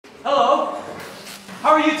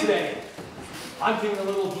How are you today? I'm feeling a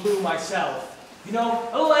little blue myself. You know,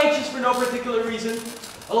 a little anxious for no particular reason.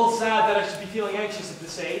 A little sad that I should be feeling anxious at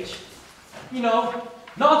this age. You know,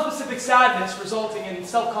 non-specific sadness resulting in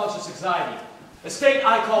self-conscious anxiety. A state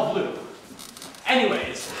I call blue.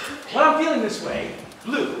 Anyways, when I'm feeling this way,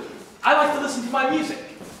 blue, I like to listen to my music.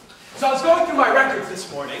 So I was going through my records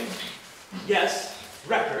this morning. Yes,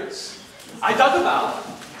 records. I dug about,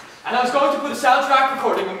 and I was going to put a soundtrack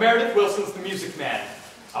recording of Meredith Willson's The Music Man.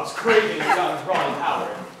 I was craving a young Ronnie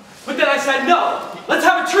Howard. But then I said, no, let's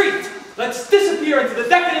have a treat. Let's disappear into the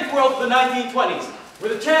decadent world of the 1920s,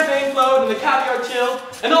 where the champagne flowed and the caviar chilled,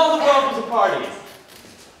 and all the world was a party.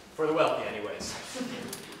 For the wealthy, anyways.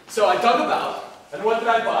 So I dug about, and what did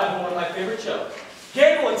I buy for one of my favorite shows?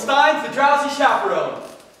 Gable and Stein's The Drowsy Chaperone.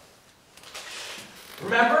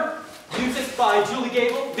 Remember? Music by Julie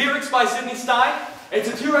Gable, lyrics by Sidney Stein. It's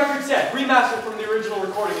a 2-record set, remastered from the original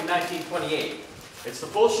recording in 1928. It's the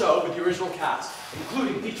full show with the original cast,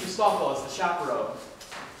 including Beatrice Stockwell as the chaperone.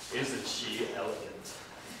 Isn't she elegant?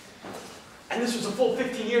 And this was a full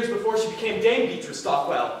 15 years before she became Dame Beatrice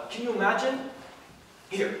Stockwell. Can you imagine?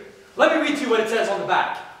 Here, let me read to you what it says on the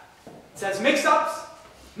back. It says mix-ups,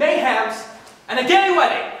 mayhems, and a gay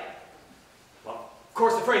wedding. Well, of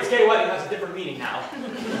course the phrase gay wedding has a different meaning now.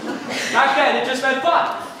 Back then it just meant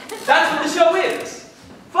fun. That's what the show is.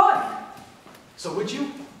 Fun. So would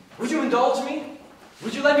you indulge me?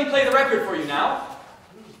 Would you let me play the record for you now?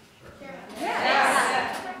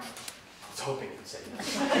 Yes. I was hoping you'd say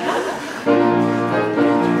yes.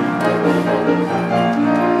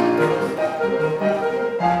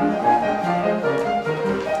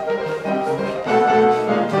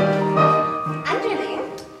 Underling?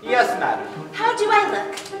 Yes, madam. How do I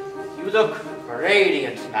look? You look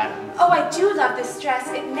radiant, madam. Oh, I do love this dress.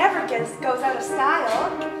 It never goes out of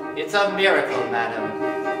style. It's a miracle, madam.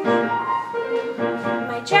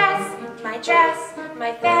 My dress,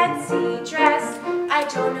 my fancy dress. I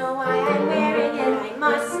don't know why I'm wearing it, I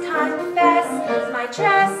must confess. My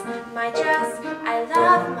dress, I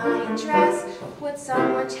love my dress. Would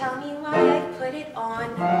someone tell me why I put it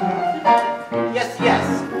on? Yes,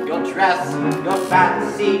 your dress, your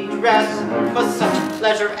fancy dress. For such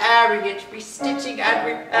pleasure airing it, restitching and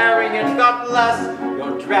repairing it, God bless.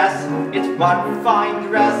 Your dress, it's one fine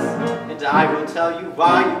dress, and I will tell you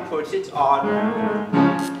why you put it on.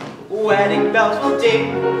 Wedding bells will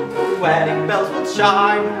ding, wedding bells will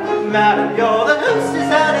chime. Madam, you're the hostess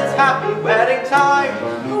and it's happy wedding time.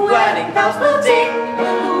 Wedding bells will ding,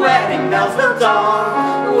 wedding bells will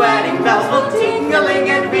dong. Wedding bells will ding-a-ling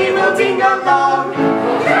and we will ding along.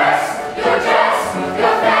 Your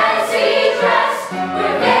fancy dress.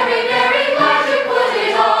 We're very, very glad you put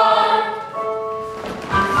it on.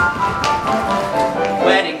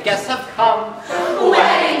 Wedding guests have come.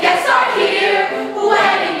 Wedding guests are here.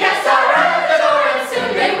 Wedding guests are at the door and soon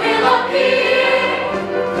they will appear.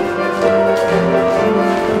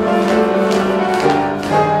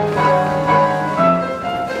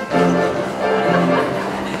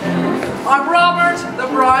 I'm Robert, the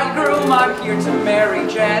bridegroom. I'm here to marry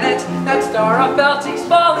Janet. That star of Belting's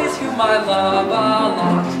follies whom I love a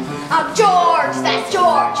lot. I'm George, that's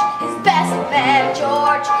George, his best man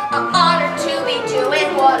George. I'm honored to be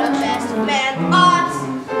doing what a best man ought.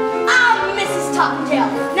 I'm Mrs. Toptail.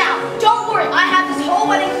 Now, don't worry, I have this whole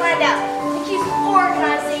wedding planned out. The keys of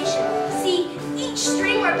organization. See, each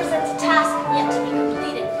string represents a task yet to be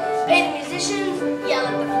completed. Pay the musicians, yell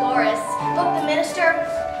at the florists. Book the minister,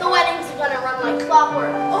 the wedding's gonna run like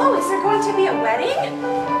clockwork. Oh, is there going to be a wedding?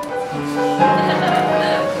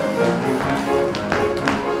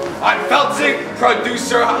 I'm Feltzig,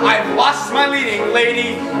 producer. I've lost my leading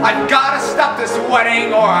lady. I've gotta stop this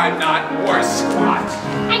wedding or I'm not worth squat.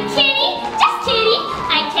 I'm Kitty, just Kitty.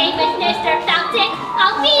 I came with Mr. Feltic.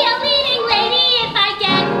 I'll be a leading lady if I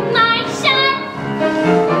get my shot.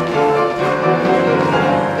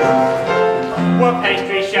 We're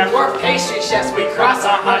pastry chefs. We're pastry chefs. We cross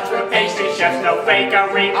our hearts. We're pastry chefs. No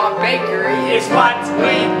fakery. Our bakery is what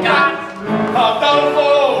we got.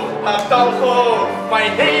 Adolfo, my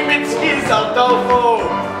name is Adolfo.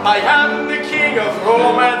 I am the king of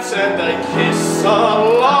romance and I kiss a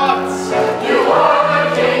lot. You are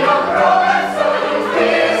the king of romance, so you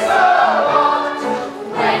kiss a lot.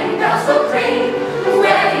 Wedding bells will ring,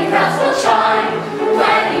 wedding bells will chime.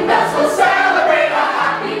 Wedding bells will celebrate a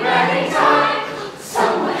happy wedding time.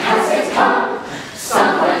 Someone has it come,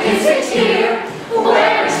 someone is it here.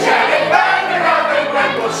 Where is Janet Wagner and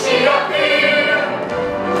when will she appear?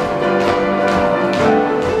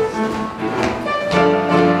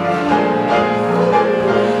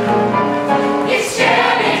 It's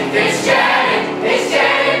Janet,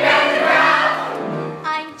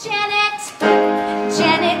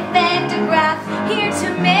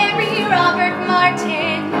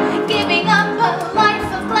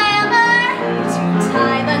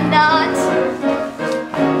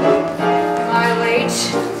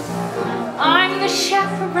 I'm the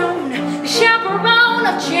chaperone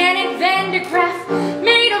of Janet Vandegraaff,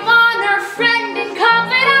 maid of honor, friend and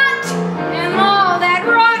confidant, and all that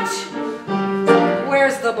rot.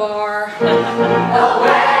 Where's the bar? A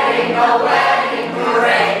wedding,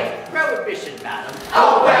 hooray! Prohibition, madam.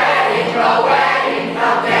 A wedding,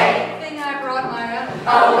 how gay! Thing I brought my own. A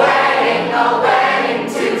wedding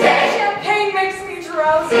today! Champagne makes me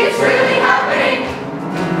drowsy. It's really happening,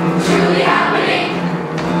 truly happening,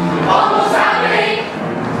 almost happening.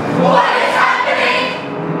 What is happening?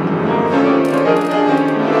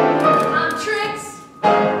 I'm Trix,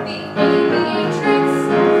 the aviatrix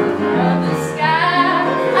of the sky.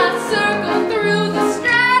 I circle through the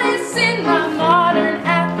stratus in my modern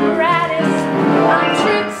apparatus. I'm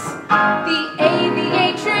Trix, the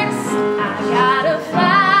aviatrix. I gotta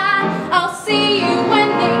fly. I'll see you when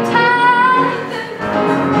they tie.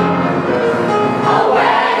 A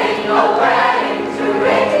wedding, hooray!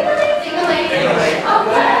 Ding-a-ling, a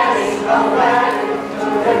wedding,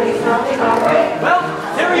 Well,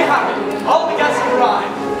 there you have it. All the guests have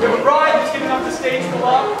arrived. We have a bride who's giving up the stage for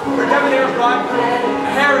love, her debonair bridegroom,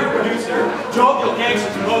 a harried producer, jovial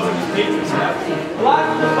gangsters posing as patrons have, a live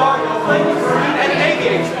from the Fargo, flaming Marine, and an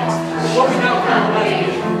aviatrix, what we now call a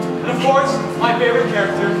lesbian. And of course, my favorite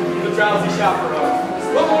character, the Drowsy Chaperone.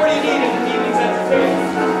 What more do you need in the evening's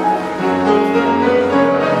entertainment?